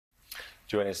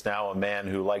Joining us now, a man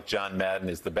who, like John Madden,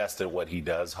 is the best at what he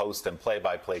does, host and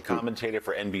play-by-play commentator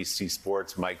for NBC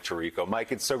Sports, Mike Tirico.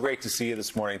 Mike, it's so great to see you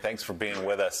this morning. Thanks for being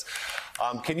with us.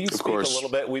 Can you speak a little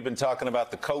bit? We've been talking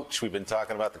about the coach. We've been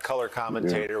talking about the color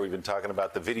commentator. We've been talking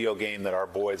about the video game that our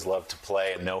boys love to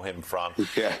play and know him from.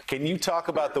 Can you talk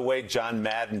about the way John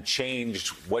Madden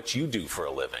changed what you do for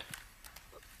a living?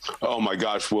 Oh, my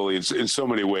gosh, Willie, it's in so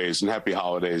many ways, and happy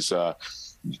holidays.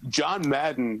 John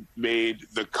Madden made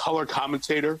the color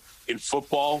commentator in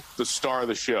football the star of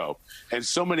the show. And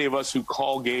so many of us who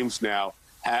call games now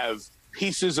have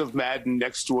pieces of Madden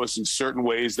next to us in certain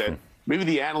ways that maybe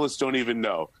the analysts don't even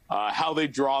know. How they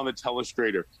draw on the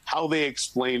telestrator, how they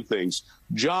explain things.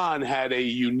 John had a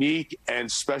unique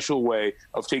and special way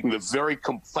of taking the very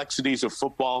complexities of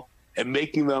football and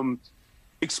making them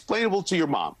explainable to your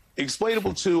mom.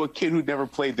 Explainable to a kid who'd never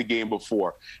played the game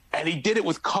before. And he did it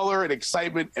with color and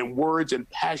excitement and words and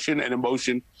passion and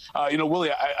emotion.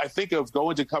 Willie, I think of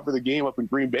going to cover the game up in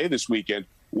Green Bay this weekend.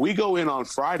 We go in on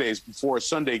Fridays before a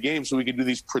Sunday game so we can do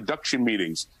these production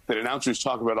meetings that announcers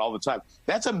talk about all the time.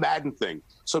 That's a Madden thing.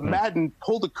 So Madden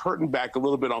pulled the curtain back a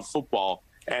little bit on football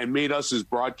and made us as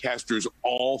broadcasters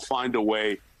all find a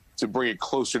way to bring it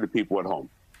closer to people at home.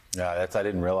 Yeah, I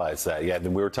didn't realize that. Yeah, we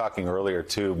were talking earlier,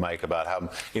 too, Mike, about how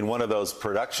in one of those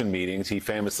production meetings, he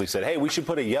famously said, hey, we should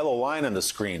put a yellow line on the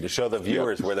screen to show the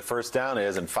viewers where the first down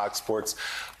is, and Fox Sports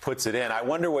puts it in. I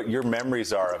wonder what your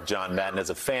memories are of John Madden. As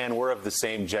a fan, we're of the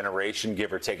same generation,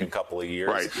 give or take a couple of years.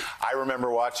 Right. I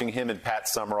remember watching him and Pat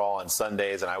Summerall on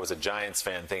Sundays, and I was a Giants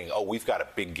fan thinking, oh, we've got a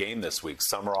big game this week.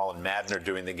 Summerall and Madden are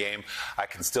doing the game. I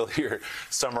can still hear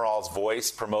Summerall's voice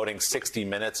promoting 60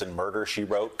 Minutes and Murder, She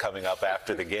Wrote coming up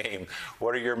after the game.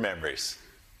 What are your memories?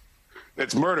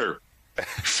 It's Murder,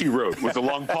 She Wrote, with a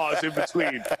long pause in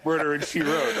between Murder and She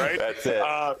Wrote, right? That's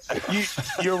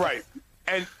it. You're right.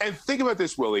 And think about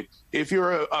this, Willie. If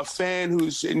you're a fan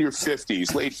who's in your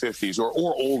 50s, late 50s, or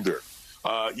older,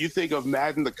 you think of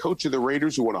Madden, the coach of the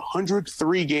Raiders, who won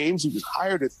 103 games. He was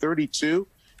hired at 32,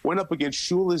 went up against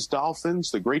Shula's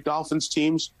Dolphins, the great Dolphins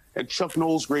teams, and Chuck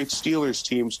Noll's great Steelers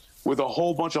teams, with a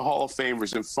whole bunch of Hall of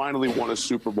Famers, and finally won a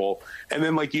Super Bowl. And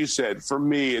then, like you said, for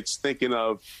me, it's thinking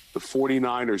of the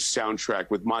 49ers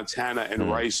soundtrack with Montana and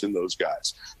Rice and those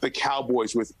guys. The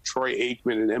Cowboys with Troy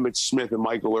Aikman and Emmitt Smith and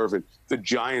Michael Irvin. The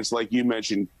Giants, like you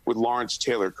mentioned, with Lawrence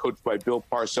Taylor, coached by Bill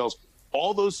Parcells.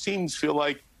 All those teams feel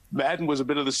like Madden was a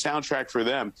bit of the soundtrack for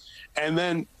them. And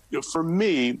then, for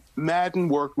me, Madden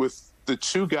worked with the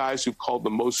two guys who called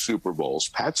the most Super Bowls,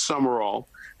 Pat Summerall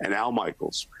and Al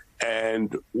Michaels,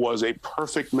 and was a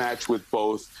perfect match with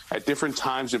both at different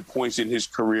times and points in his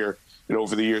career and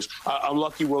over the years. I'm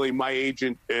lucky, Willie, my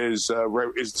agent is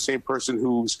the same person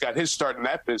who's got his start in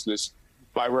that business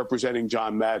by representing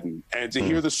John Madden. And to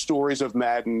hear the stories of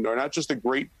Madden are not just the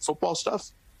great football stuff,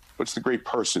 but it's the great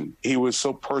person. He was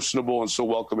so personable and so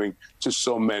welcoming to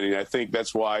so many. I think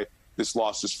that's why this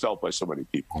loss is felt by so many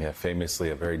people. Yeah, famously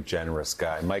a very generous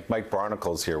guy. Mike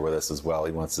Barnacle's here with us as well.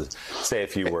 He wants to say a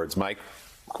few words. Mike?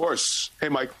 Of course. Hey,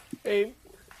 Mike. Hey,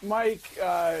 Mike,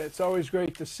 it's always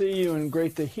great to see you and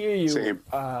great to hear you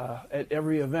at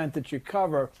every event that you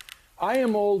cover. I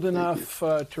am old enough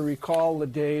to recall the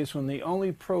days when the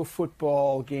only pro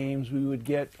football games we would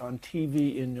get on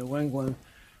TV in New England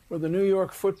were the New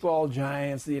York Football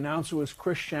Giants. The announcer was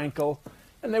Chris Schenkel.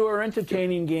 And they were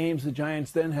entertaining games. The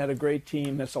Giants then had a great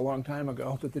team. That's a long time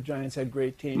ago that the Giants had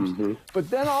great teams.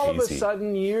 But then all of a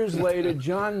sudden, years later,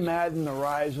 John Madden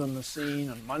arrives on the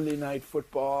scene on Monday Night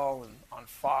Football and on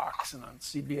Fox and on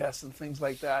CBS and things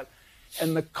like that.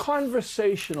 And the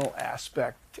conversational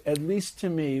aspect, at least to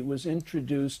me, was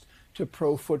introduced to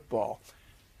pro football.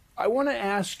 I want to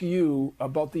ask you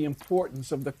about the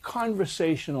importance of the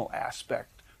conversational aspect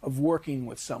of working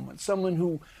with someone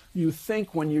who you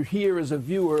think when you're here as a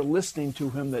viewer listening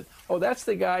to him that, oh, that's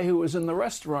the guy who was in the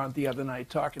restaurant the other night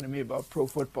talking to me about pro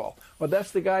football. Or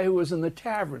that's the guy who was in the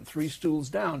tavern 3 stools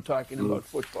down talking about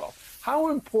football. How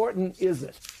important is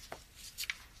it?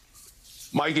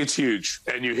 Mike, it's huge.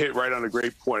 And you hit right on a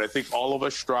great point. I think all of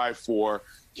us strive for,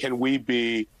 can we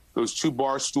be those 2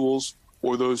 bar stools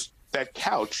or that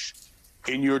couch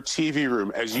in your TV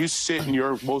room as you sit in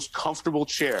your most comfortable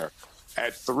chair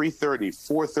at 3:30,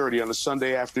 4:30 on a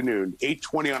Sunday afternoon,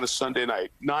 8:20 on a Sunday night,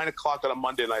 9 o'clock on a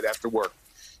Monday night after work.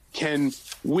 Can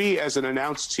we, as an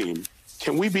announce team,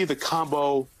 can we be the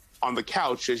combo on the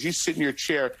couch as you sit in your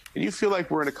chair and you feel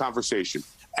like we're in a conversation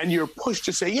and you're pushed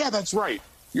to say, yeah, that's right.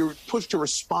 You're pushed to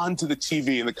respond to the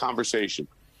TV and the conversation.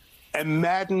 And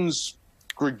Madden's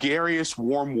gregarious,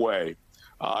 warm way,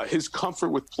 his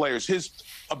comfort with players, his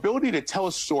ability to tell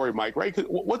a story, Mike, right? 'Cause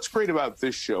what's great about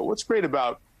this show? What's great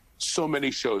about so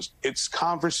many shows. It's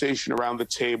conversation around the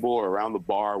table or around the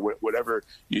bar, whatever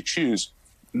you choose.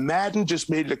 Madden just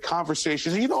made it a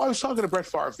conversation. You know, I was talking to Brett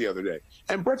Favre the other day,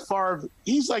 and Brett Favre,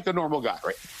 he's like a normal guy,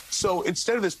 right? So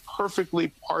instead of this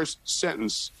perfectly parsed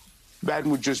sentence, Madden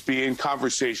would just be in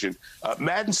conversation.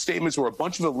 Madden's statements were a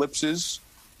bunch of ellipses,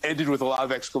 ended with a lot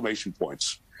of exclamation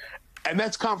points. And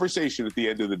that's conversation at the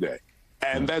end of the day.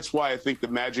 And that's why I think the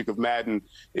magic of Madden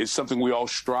is something we all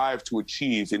strive to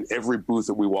achieve in every booth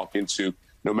that we walk into,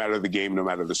 no matter the game, no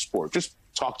matter the sport. Just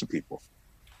talk to people.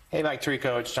 Hey, Mike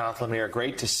Tirico, it's Jonathan Lemire.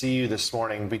 Great to see you this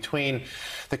morning. Between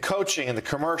the coaching and the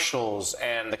commercials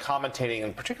and the commentating,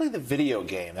 and particularly the video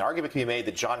game, the argument can be made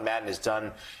that John Madden has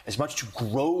done as much to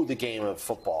grow the game of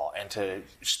football and to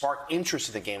spark interest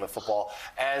in the game of football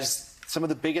as some of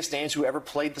the biggest names who ever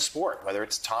played the sport, whether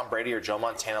it's Tom Brady or Joe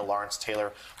Montana, Lawrence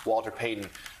Taylor, Walter Payton,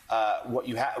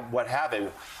 what have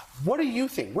you. What do you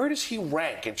think? Where does he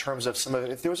rank in terms of some of,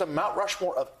 if there was a Mount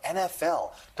Rushmore of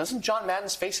NFL, doesn't John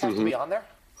Madden's face have to be on there?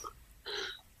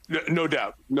 No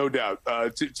doubt.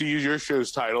 To use your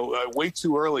show's title, way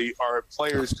too early are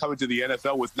players coming to the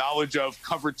NFL with knowledge of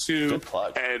cover two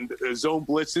and zone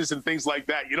blitzes and things like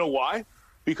that. You know why?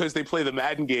 Because they play the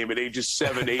Madden game at ages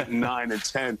 7, 8, and 9, and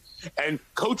 10. And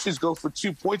coaches go for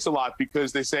 2 points a lot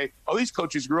because they say, oh, these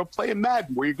coaches grew up playing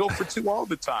Madden where you go for 2 all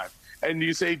the time. And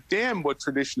you say, damn, what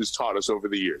tradition has taught us over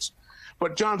the years.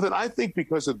 But, Jonathan, I think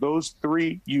because of those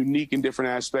 3 unique and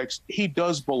different aspects, he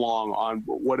does belong on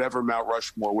whatever Mount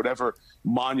Rushmore, whatever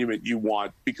monument you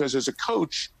want. Because as a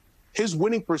coach, his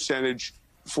winning percentage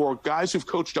for guys who've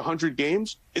coached 100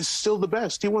 games is still the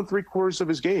best. He won 3/4 of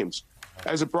his games.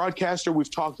 As a broadcaster,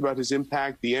 we've talked about his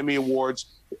impact, the Emmy Awards.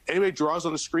 Anybody draws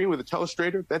on the screen with a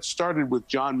telestrator, that started with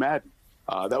John Madden.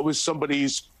 That was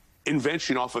somebody's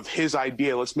invention off of his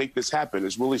idea. Let's make this happen,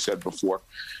 as Willie said before.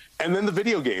 And then the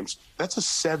video games. That's a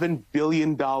 $7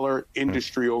 billion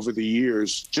industry over the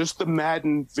years, just the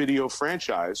Madden video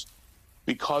franchise,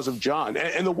 because of John.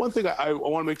 And the one thing I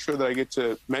want to make sure that I get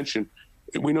to mention,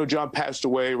 we know John passed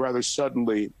away rather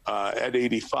suddenly at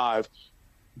 85.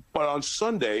 But on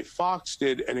Sunday, Fox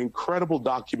did an incredible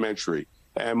documentary.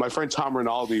 And my friend Tom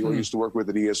Rinaldi, who I used to work with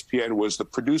at ESPN, was the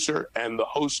producer and the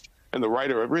host and the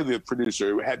writer, really the producer,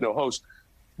 who had no host.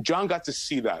 John got to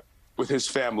see that with his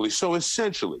family. So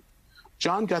essentially,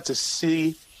 John got to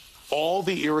see all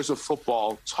the eras of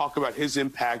football, talk about his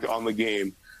impact on the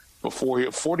game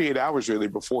before 48 hours really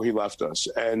before he left us.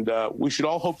 And we should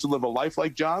all hope to live a life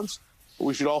like John's. But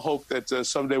we should all hope that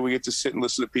someday we get to sit and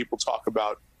listen to people talk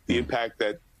about the impact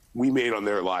that we made on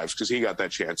their lives, because he got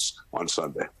that chance on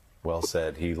Sunday. Well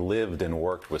said. He lived and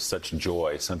worked with such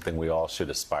joy, something we all should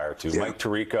aspire to. Yeah. Mike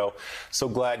Tirico, so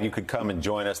glad you could come and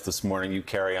join us this morning. You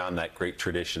carry on that great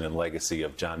tradition and legacy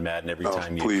of John Madden every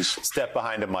time you step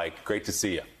behind a mic. Great to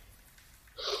see you.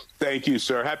 Thank you,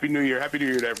 sir. Happy New Year. Happy New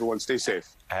Year to everyone. Stay safe.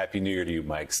 Happy New Year to you,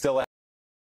 Mike. Still.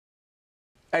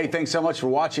 Hey, thanks so much for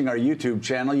watching our YouTube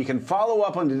channel. You can follow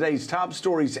up on today's top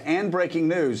stories and breaking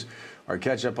news, or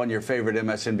catch up on your favorite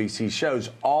MSNBC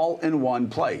shows all in one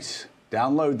place.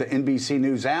 Download the NBC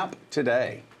News app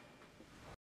today.